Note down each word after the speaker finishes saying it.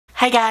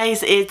Hi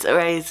guys, it's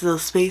Riley's Little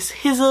Space,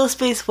 his little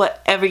space,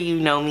 whatever you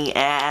know me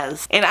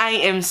as. And I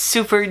am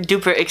super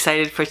duper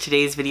excited for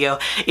today's video.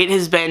 It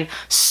has been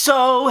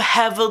so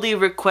heavily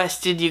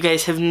requested, you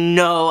guys have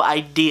no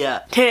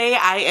idea. Today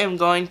I am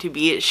going to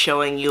be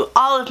showing you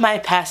all of my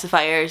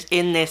pacifiers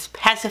in this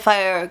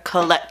pacifier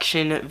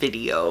collection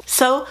video.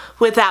 So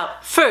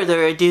without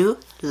further ado,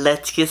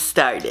 let's get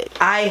started.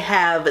 I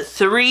have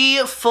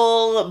 3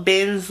 full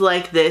bins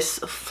like this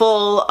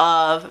full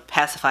of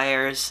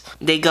pacifiers.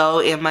 They go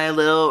in my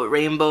little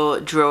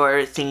rainbow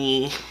drawer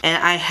thingy,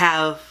 and I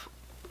have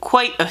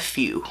quite a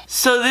few.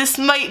 So this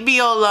might be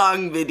a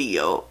long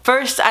video.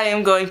 First, I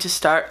am going to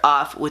start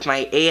off with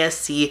my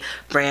ASC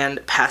brand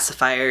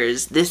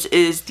pacifiers. This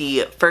is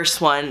the first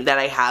one that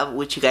I have,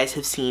 which you guys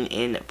have seen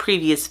in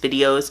previous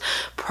videos.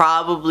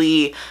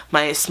 Probably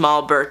my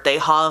small birthday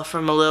haul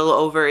from a little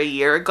over a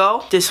year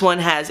ago. This one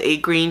has a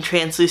green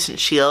translucent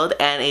shield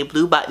and a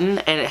blue button,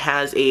 and it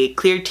has a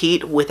clear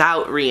teat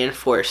without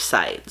reinforced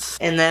sides.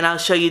 And then I'll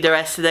show you the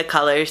rest of the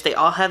colors. They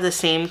all have the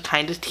same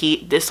kind of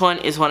teat. This one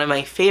is one of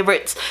my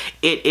favorites.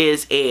 It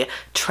is a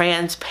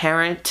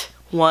transparent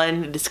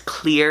one. It is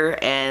clear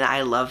and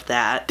I love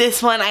that.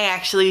 This one I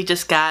actually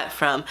just got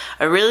from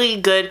a really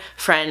good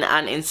friend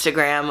on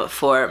Instagram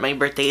for my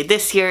birthday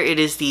this year. It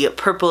is the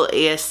purple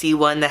ASC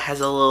one that has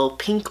a little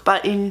pink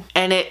button,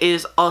 and it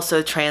is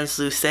also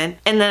translucent.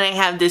 And then I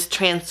have this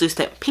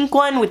translucent pink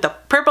one with the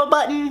purple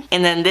button,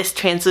 and then this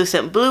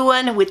translucent blue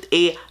one with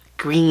a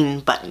green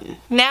button.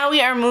 Now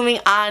we are moving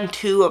on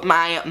to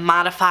my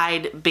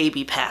modified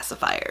baby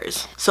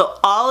pacifiers. So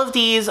all of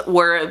these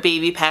were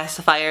baby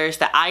pacifiers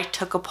that I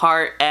took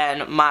apart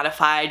and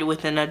modified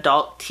with an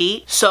adult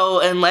teat. So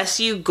unless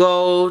you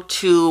go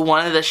to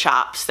one of the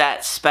shops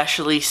that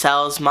specially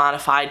sells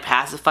modified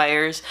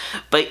pacifiers,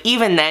 but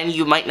even then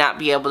you might not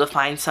be able to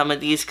find some of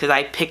these because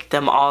I picked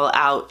them all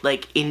out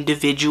like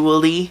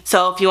individually.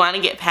 So if you want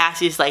to get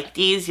pacis like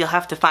these, you'll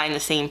have to find the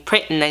same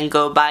print and then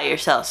go buy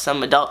yourself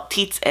some adult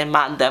teats and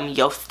mod them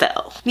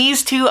yourself.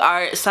 These two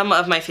are some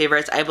of my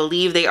favorites. I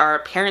believe they are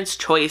Parents'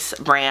 Choice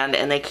brand,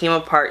 and they came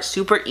apart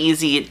super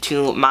easy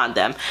to mod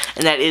them.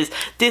 And that is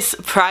this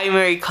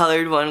primary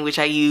colored one, which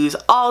I use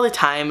all the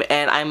time,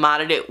 and I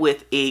modded it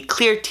with a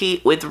clear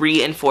teat with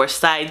reinforced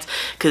sides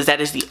because that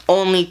is the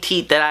only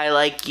teat that I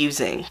like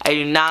using. I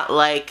do not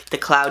like the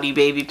cloudy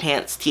baby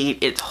pants teat.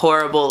 It's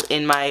horrible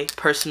in my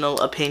personal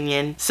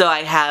opinion. So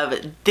I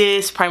have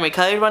this primary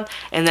colored one,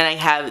 and then I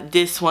have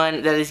this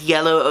one that is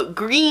yellow,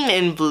 green,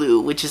 and blue,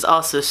 which is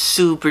also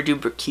super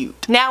duper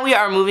cute. Now we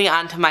are moving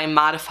on to my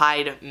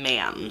modified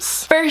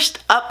mams.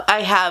 First up,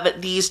 I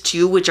have these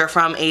two, which are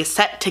from a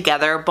set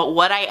together, but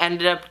what I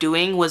ended up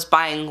doing was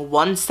buying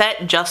one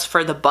set just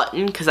for the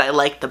button because I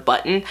like the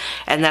button,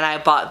 and then I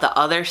bought the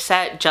other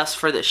set just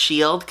for the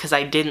shield because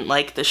I didn't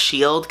like the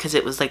shield because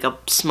it was like a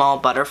small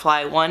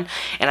butterfly one,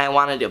 and I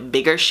wanted a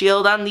bigger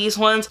shield on these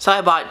ones. So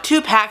I bought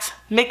 2 packs,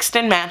 mixed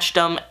and matched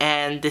them,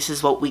 and this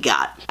is what we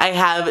got. I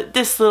have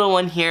this little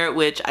one here,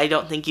 which I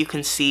don't think you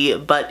can see,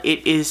 but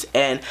it is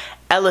an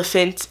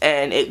elephant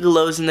and it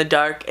glows in the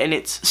dark and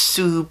it's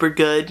super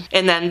good.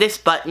 And then this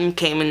button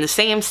came in the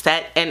same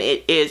set, and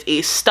it is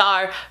a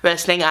star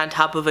resting on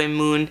top of a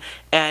moon,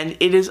 and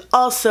it is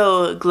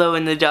also glow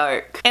in the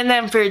dark. And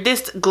then for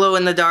this glow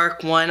in the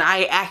dark one,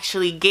 I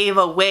actually gave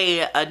away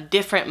a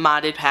different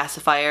modded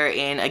pacifier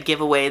in a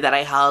giveaway that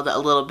I held a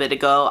little bit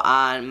ago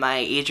on my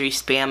Adri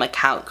Spam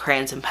account,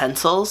 Crayons and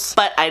Pencils.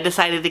 But I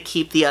decided to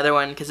keep the other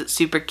one because it's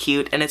super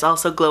cute and it's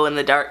also glow in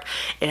the dark.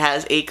 It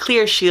has a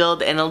clear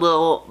shield and a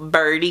little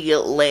birdie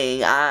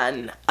laying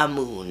on a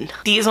moon.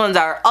 These ones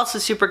are also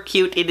super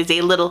cute. It is a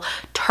little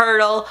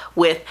turtle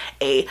with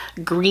a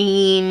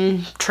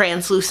green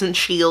translucent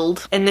shield.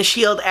 And the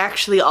shield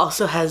actually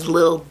also has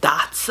little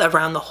dots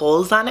around the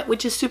holes on it,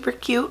 which is super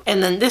cute.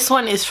 And then this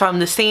one is from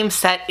the same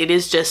set. It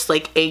is just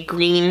like a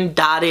green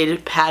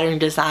dotted pattern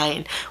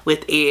design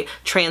with a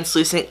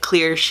translucent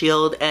clear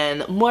shield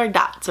and more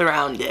dots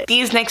around it.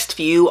 These next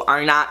few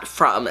are not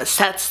from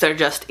sets. They're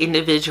just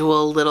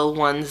individual little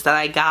ones that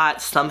I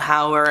got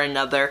somehow or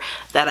another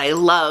that I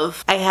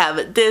love. I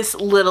have this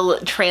little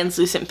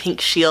translucent pink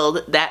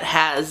shield that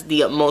has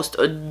the most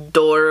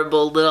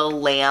adorable little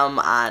lamb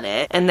on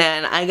it. And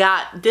then I got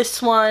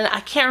this one.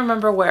 I can't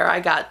remember where I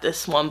got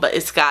this one, but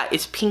it's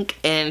pink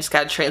and it's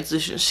got a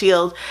translucent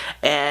shield,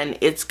 and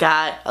it's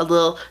got a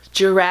little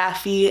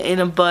giraffe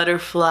and a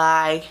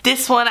butterfly.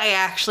 This one I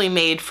actually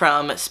made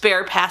from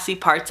spare passy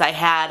parts I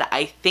had.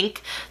 I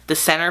think the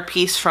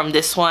centerpiece from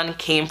this one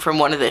came from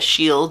one of the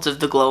shields of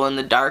the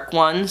glow-in-the-dark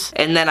ones,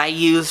 and then I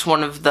used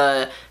one of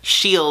the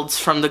shields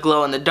from the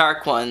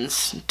glow-in-the-dark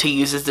ones to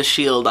use as the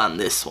shield on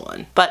this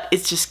one. But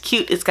it's just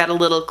cute. It's got a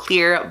little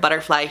clear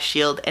butterfly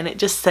shield, and it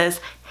just says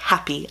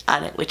happy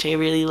on it, which I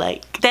really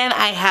like. Then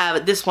I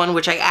have this one,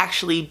 which I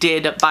actually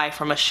did buy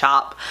from a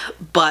shop,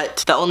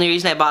 but the only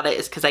reason I bought it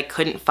is because I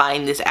couldn't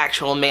find this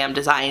actual mam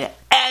design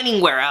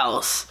anywhere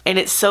else. And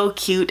it's so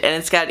cute, and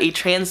it's got a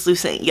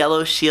translucent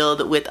yellow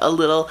shield with a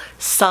little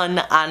sun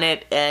on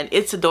it, and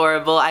it's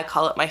adorable. I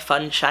call it my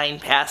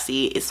Funshine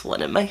Passy. It's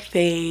one of my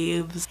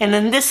faves. And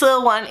then this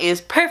little one is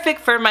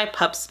perfect for my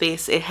pup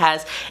space. It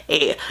has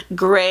a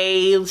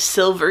gray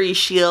silvery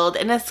shield,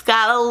 and it's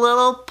got a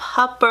little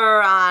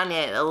pupper on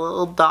it, a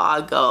little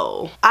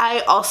doggo.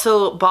 I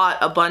also bought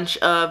a bunch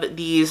of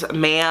these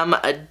MAM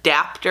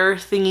adapter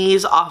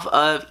thingies off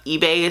of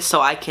eBay so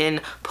I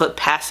can put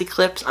passy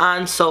clips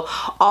on. So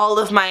all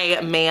of my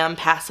MAM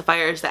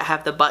pacifiers that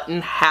have the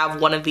button have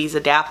one of these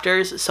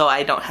adapters, so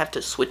I don't have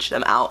to switch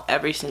them out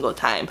every single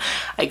time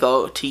I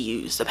go to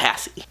use the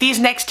passy. These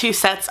next two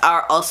sets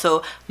are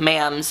also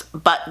MAMs,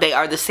 but they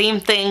are the same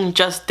thing,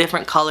 just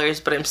different colors,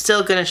 but I'm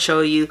still gonna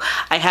show you.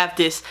 I have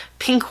this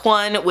pink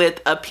one with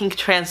a pink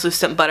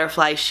translucent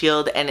butterfly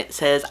shield, and it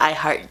says I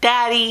heart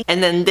daddy.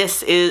 And then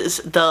this is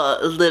the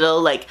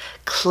little like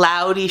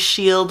cloudy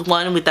shield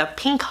one with a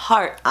pink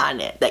heart on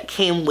it that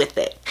came with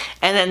it.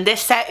 And then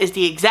this set is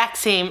the exact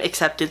same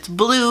except it's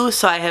blue,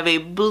 so I have a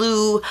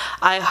blue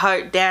I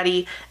heart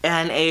daddy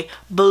and a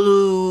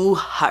blue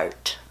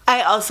heart.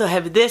 I also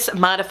have this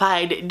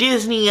modified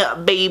Disney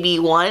baby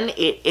one.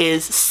 It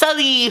is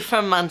Sully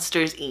from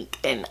Monsters Inc.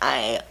 and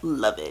I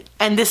love it.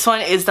 And this one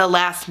is the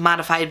last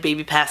modified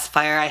baby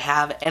pacifier I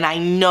have, and I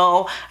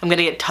know I'm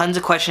gonna get tons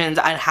of questions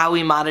on how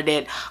we modded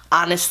it.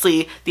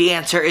 Honestly, the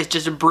answer is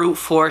just brute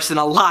force and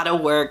a lot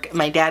of work.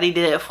 My daddy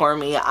did it for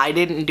me. I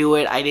didn't do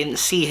it. I didn't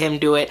see him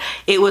do it.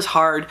 It was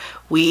hard.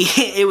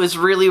 It was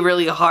really,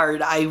 really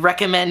hard. I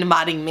recommend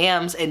modding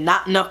MAMs and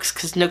not Nooks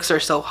because Nooks are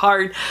so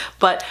hard,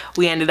 but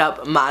we ended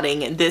up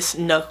modding this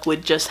Nook,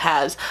 which just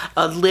has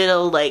a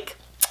little like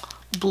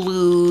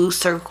blue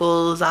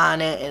circles on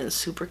it, and it's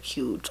super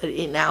cute. But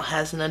it now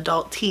has an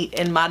adult teat,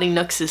 and modding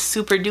Nooks is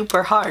super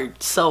duper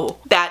hard. So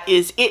that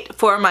is it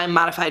for my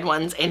modified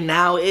ones, and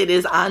now it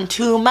is on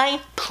to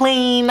my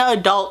plain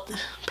adult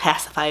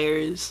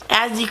pacifiers.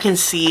 As you can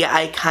see,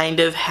 I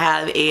kind of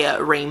have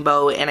a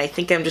rainbow, and I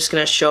think I'm just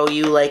gonna show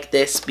you like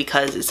this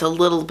because it's a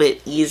little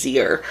bit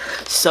easier.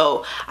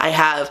 So I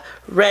have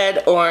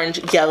red,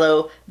 orange,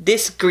 yellow,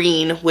 this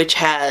green, which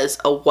has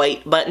a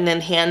white button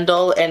and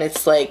handle, and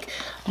it's like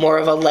more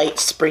of a light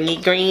springy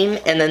green.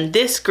 And then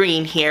this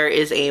green here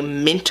is a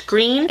mint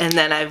green. And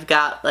then I've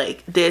got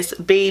like this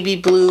baby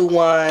blue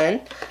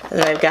one, and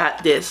then I've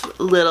got this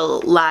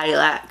little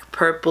lilac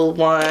purple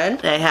one,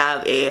 and I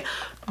have a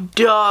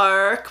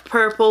dark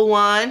purple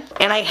one,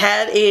 and I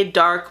had a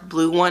dark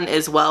blue one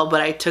as well,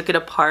 but I took it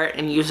apart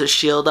and used a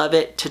shield of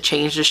it to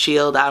change the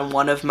shield on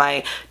one of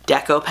my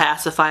deco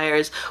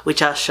pacifiers,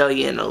 which I'll show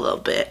you in a little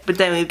bit. But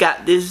then we've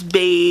got this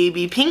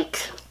baby pink,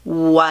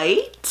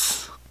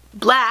 white,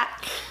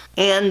 black,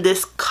 and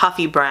this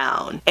coffee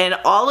brown. And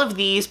all of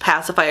these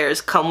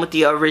pacifiers come with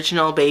the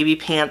original Baby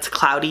Pants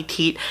Cloudy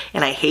Teat,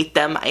 and I hate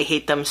them. I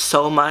hate them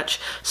so much.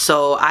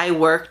 So I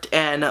worked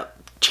and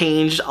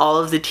changed all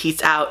of the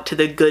teats out to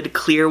the good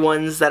clear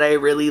ones that I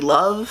really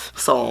love.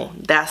 So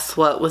that's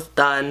what was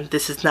done.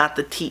 This is not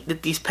the teat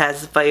that these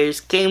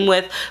pacifiers came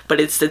with, but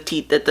it's the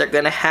teat that they're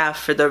gonna have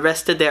for the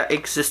rest of their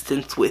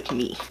existence with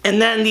me.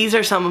 And then these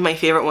are some of my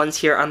favorite ones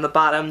here on the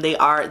bottom. They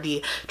are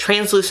the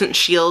translucent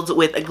shields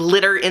with a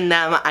glitter in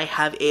them. I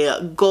have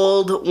a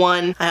gold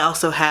one. I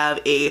also have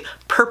a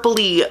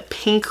purpley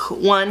pink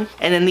one.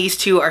 And then these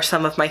two are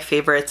some of my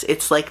favorites.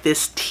 It's like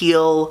this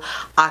teal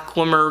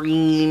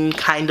aquamarine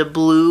kind of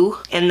blue,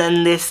 and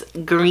then this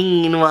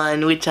green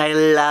one, which I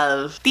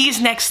love.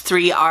 These next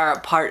three are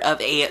part of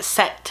a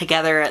set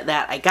together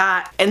that I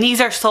got, and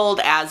these are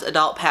sold as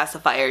adult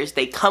pacifiers.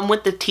 They come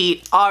with the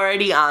teat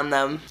already on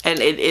them, and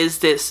it is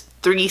this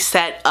 3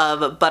 set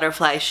of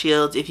butterfly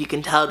shields. If you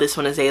can tell, this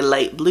one is a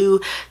light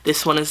blue,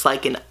 this one is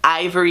like an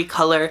ivory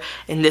color,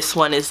 and this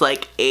one is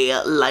like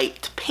a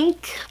light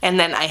pink. And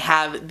then I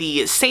have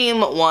the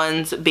same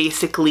ones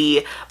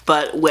basically,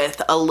 but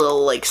with a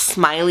little like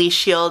smiley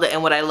shield.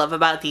 And what I love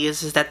about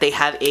these is that they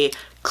have a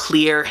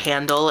clear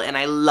handle, and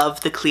I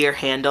love the clear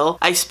handle.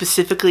 I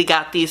specifically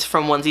got these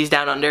from Onesies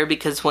Down Under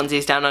because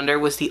Onesies Down Under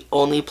was the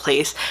only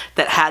place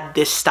that had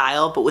this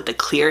style but with a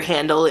clear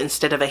handle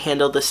instead of a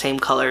handle the same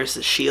color as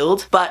the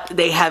shield. But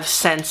they have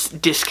since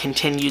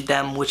discontinued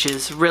them, which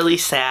is really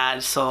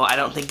sad, so I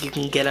don't think you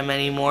can get them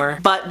anymore.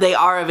 But they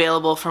are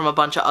available from a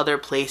bunch of other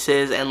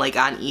places and like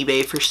on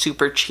eBay for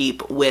super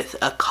cheap with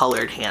a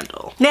colored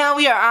handle. Now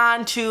we are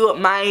on to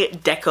my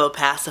deco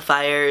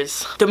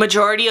pacifiers. The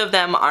majority of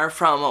them are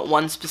from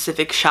one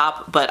specific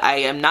shop, but I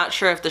am not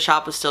sure if the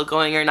shop is still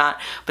going or not,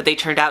 but they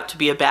turned out to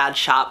be a bad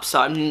shop,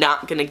 so I'm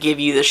not gonna give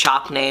you the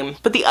shop name.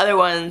 But the other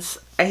ones,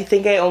 I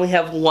think I only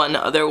have one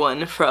other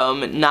one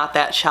from not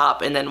that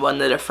shop, and then one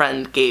that a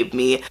friend gave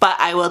me. But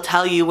I will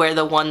tell you where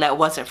the one that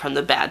wasn't from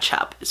the bad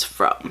shop is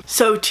from.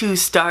 So to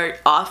start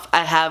off,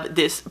 I have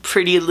this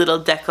pretty little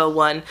deco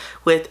one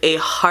with a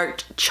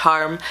heart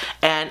charm,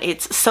 and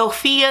it's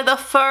Sophia the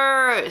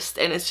First,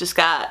 and it's just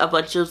got a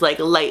bunch of like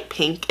light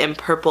pink and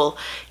purple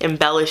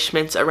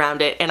embellishments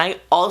around it. And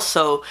I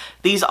also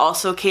These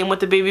also came with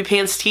the baby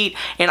pants teat,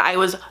 and I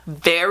was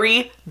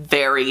very,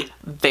 very,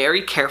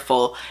 very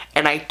careful,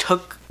 and I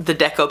took the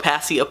Deco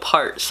Passy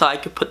apart so I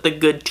could put the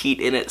good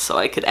teat in it so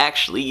I could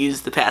actually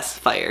use the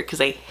pacifier,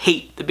 because I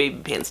hate the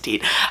baby pants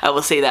teat. I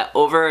will say that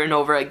over and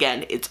over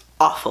again. It's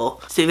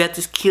awful. So we've got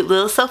this cute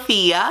little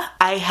Sophia.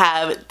 I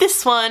have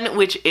this one,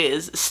 which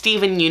is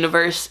Steven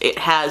Universe. It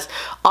has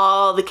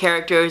all the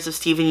characters of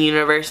Steven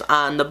Universe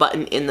on the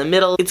button in the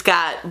middle. It's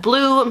got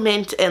blue,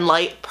 mint, and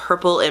light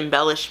purple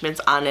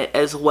embellishments on it,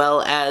 as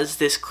well as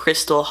this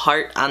crystal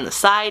heart on the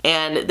side.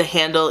 And the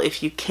handle,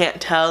 if you can't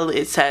tell,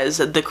 it says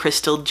the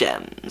crystal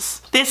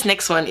gems. This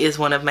next one is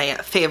one of my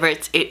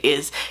favorites. It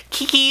is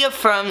Kiki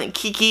from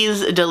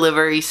Kiki's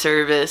Delivery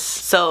Service.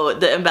 So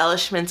the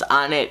embellishments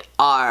on it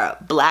are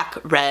black,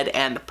 red,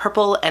 and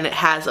purple, and it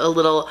has a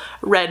little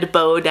red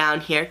bow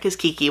down here because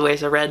Kiki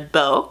wears a red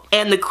bow.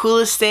 And the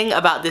coolest thing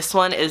about this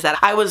one is that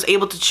I was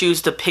able to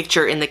choose the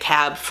picture in the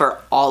cab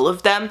for all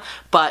of them,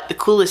 but the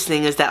coolest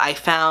thing is that I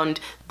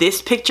found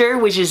this picture,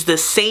 which is the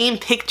same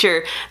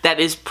picture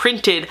that is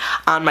printed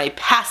on my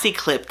Passy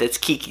clip that's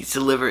Kiki's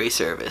Delivery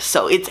Service.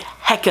 So it's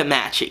hecka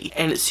matchy,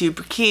 and it's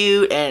super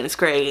cute, and it's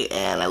great,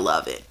 and I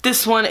love it.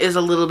 This one is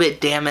a little bit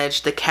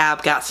damaged. The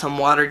cab got some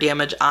water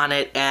damage on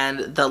it,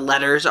 and the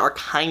letters are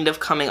kind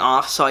of coming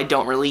off, so I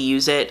don't really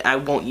use it. I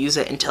won't use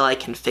it until I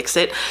can fix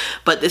it.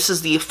 But this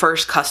is the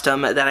first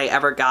custom that I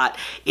ever got.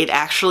 It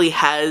actually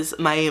has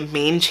my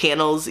main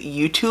channel's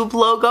YouTube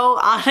logo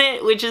on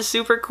it, which is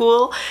super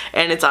cool,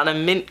 and it's on a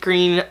mint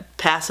green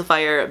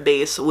pacifier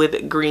base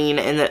with green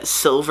and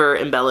silver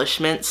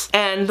embellishments.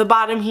 And the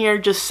bottom here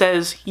just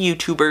says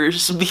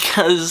YouTubers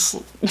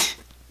because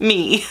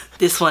me.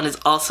 This one is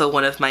also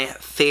one of my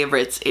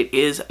favorites. It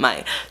is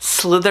my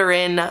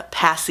Slytherin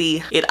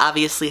Passy. It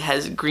obviously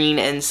has green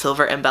and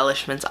silver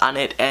embellishments on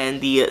it and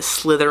the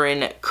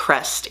Slytherin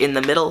crest in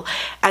the middle,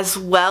 as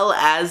well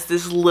as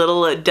this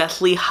little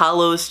Deathly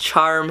Hallows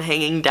charm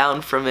hanging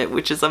down from it,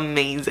 which is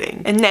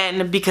amazing. And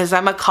then, because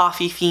I'm a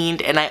coffee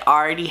fiend and I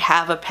already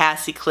have a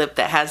Passy clip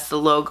that has the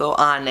logo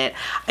on it,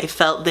 I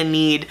felt the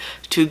need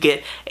to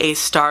get a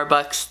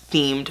Starbucks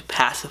themed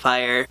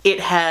pacifier.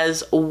 It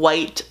has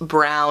white,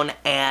 brown,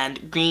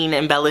 and green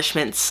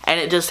embellishments, and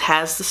it just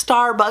has the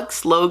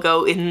Starbucks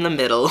logo in the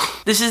middle.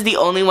 This is the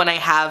only one I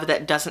have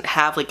that doesn't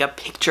have like a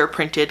picture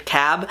printed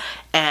cab,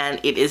 and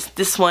it is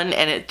this one,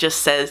 and it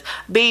just says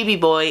baby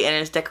boy, and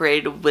it's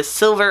decorated with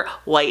silver,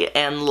 white,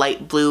 and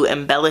light blue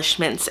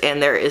embellishments,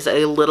 and there is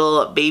a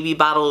little baby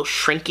bottle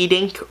shrinky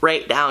dink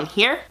right down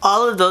here.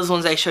 All of those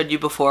ones I showed you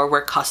before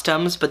were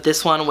customs, but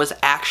this one was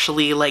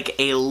actually like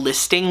a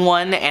listing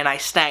one, and I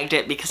snagged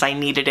it because I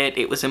needed it.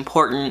 It was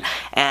important,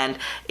 and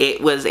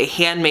it was a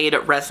handmade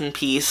resin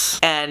piece,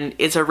 and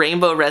it's a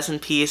rainbow resin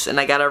piece, and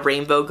I got a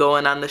rainbow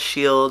going on the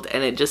shield,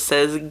 and it just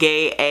says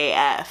gay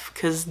AF,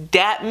 cause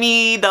dat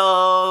me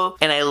though.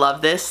 And I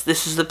love this.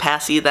 This is the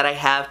Passy that I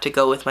have to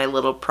go with my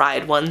little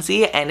pride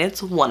onesie, and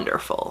it's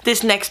wonderful.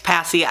 This next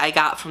Passy I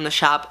got from the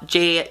shop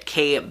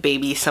JK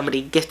Baby.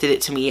 Somebody gifted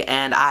it to me,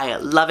 and I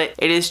love it.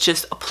 It is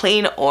just a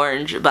plain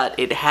orange, but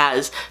it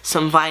has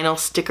some vinyl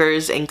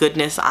stickers and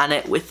goodness on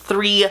it with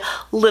 3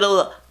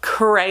 little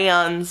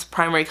crayons,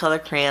 primary color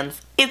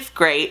crayons. It's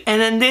great.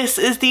 And then this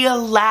is the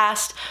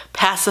last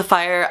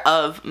pacifier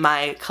of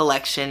my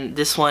collection.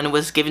 This one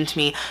was given to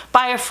me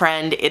by a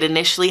friend. It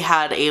initially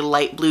had a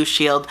light blue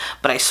shield,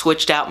 but I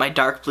switched out my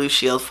dark blue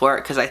shield for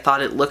it because I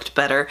thought it looked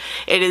better.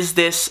 It is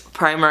this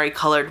primary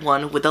colored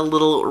one with a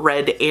little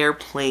red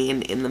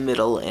airplane in the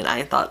middle, and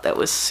I thought that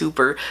was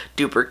super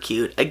duper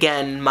cute.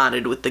 Again,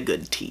 modded with the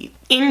good teeth.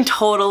 In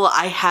total,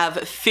 I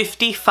have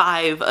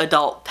 55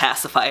 adult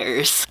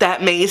pacifiers.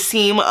 That may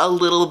seem a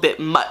little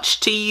bit much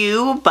to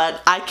you,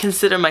 but I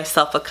consider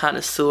myself a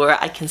connoisseur.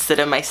 I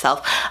consider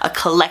myself a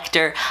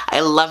collector.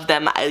 I love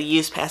them. I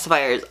use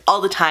pacifiers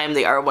all the time.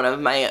 They are one of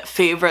my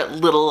favorite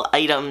little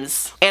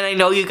items. And I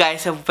know you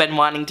guys have been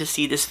wanting to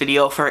see this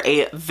video for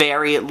a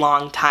very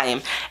long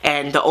time,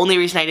 and the only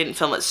reason I didn't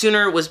film it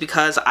sooner was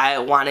because I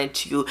wanted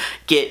to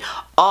get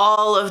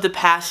all of the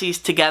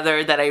Passys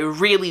together that I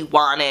really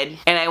wanted,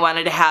 and I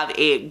wanted to have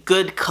a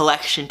good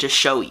collection to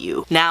show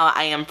you. Now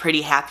I am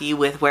pretty happy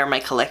with where my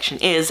collection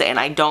is, and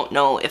I don't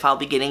know if I'll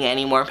be getting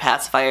any more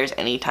pacifiers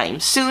anytime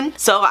soon,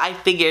 so I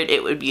figured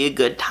it would be a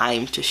good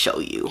time to show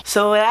you.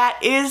 So that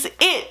is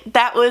it.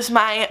 That was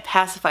my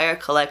pacifier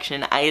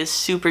collection. I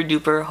super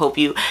duper hope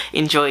you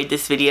enjoyed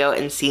this video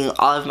and seeing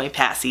all of my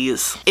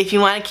Passys. If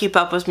you want to keep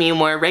up with me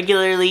more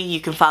regularly,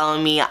 you can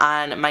follow me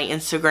on my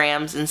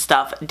Instagrams and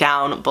stuff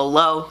down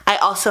below. I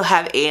also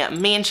have a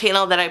main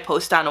channel that I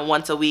post on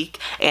once a week,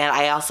 and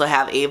I also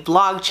have a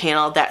vlog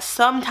channel that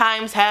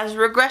sometimes has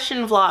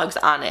regression vlogs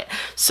on it.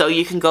 So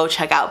you can go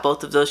check out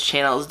both of those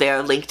channels. They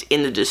are linked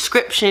in the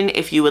description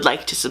if you would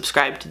like to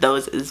subscribe to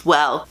those as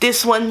well.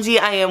 This onesie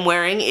I am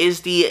wearing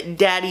is the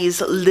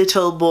Daddy's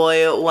Little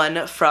Boy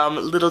one from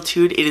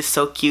Littlitude. It is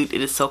so cute.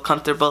 It is so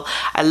comfortable.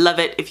 I love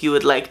it. If you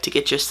would like to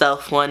get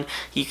yourself one,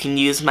 you can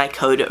use my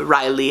code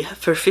Riley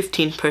for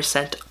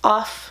 15%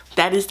 off.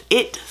 that is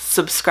it.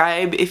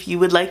 Subscribe if you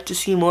would like to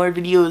see more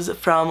videos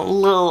from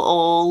little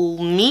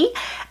old me.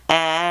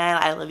 And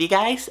I love you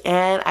guys,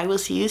 and I will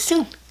see you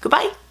soon.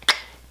 Goodbye.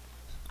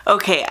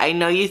 Okay, I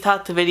know you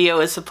thought the video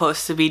was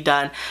supposed to be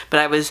done, but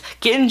I was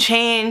getting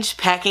changed,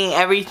 packing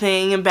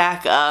everything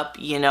back up,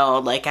 you know,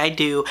 like I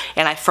do,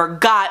 and I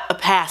forgot a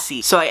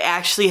pacis. So I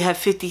actually have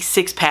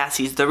 56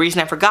 pacis. The reason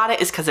I forgot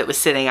it is because it was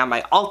sitting on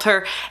my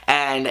altar,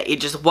 and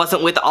it just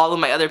wasn't with all of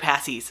my other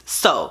pacis.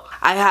 So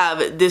I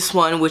have this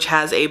one, which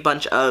has a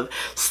bunch of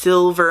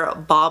silver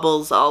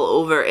baubles all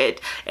over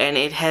it, and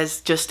it has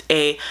just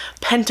a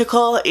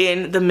pentacle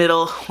in the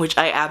middle, which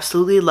I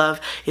absolutely love.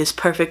 Is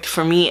perfect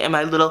for me and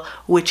my little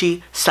witchy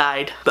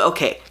side. But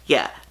okay,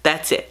 yeah,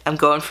 that's it. I'm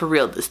going for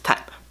real this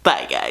time.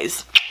 Bye,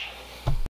 guys.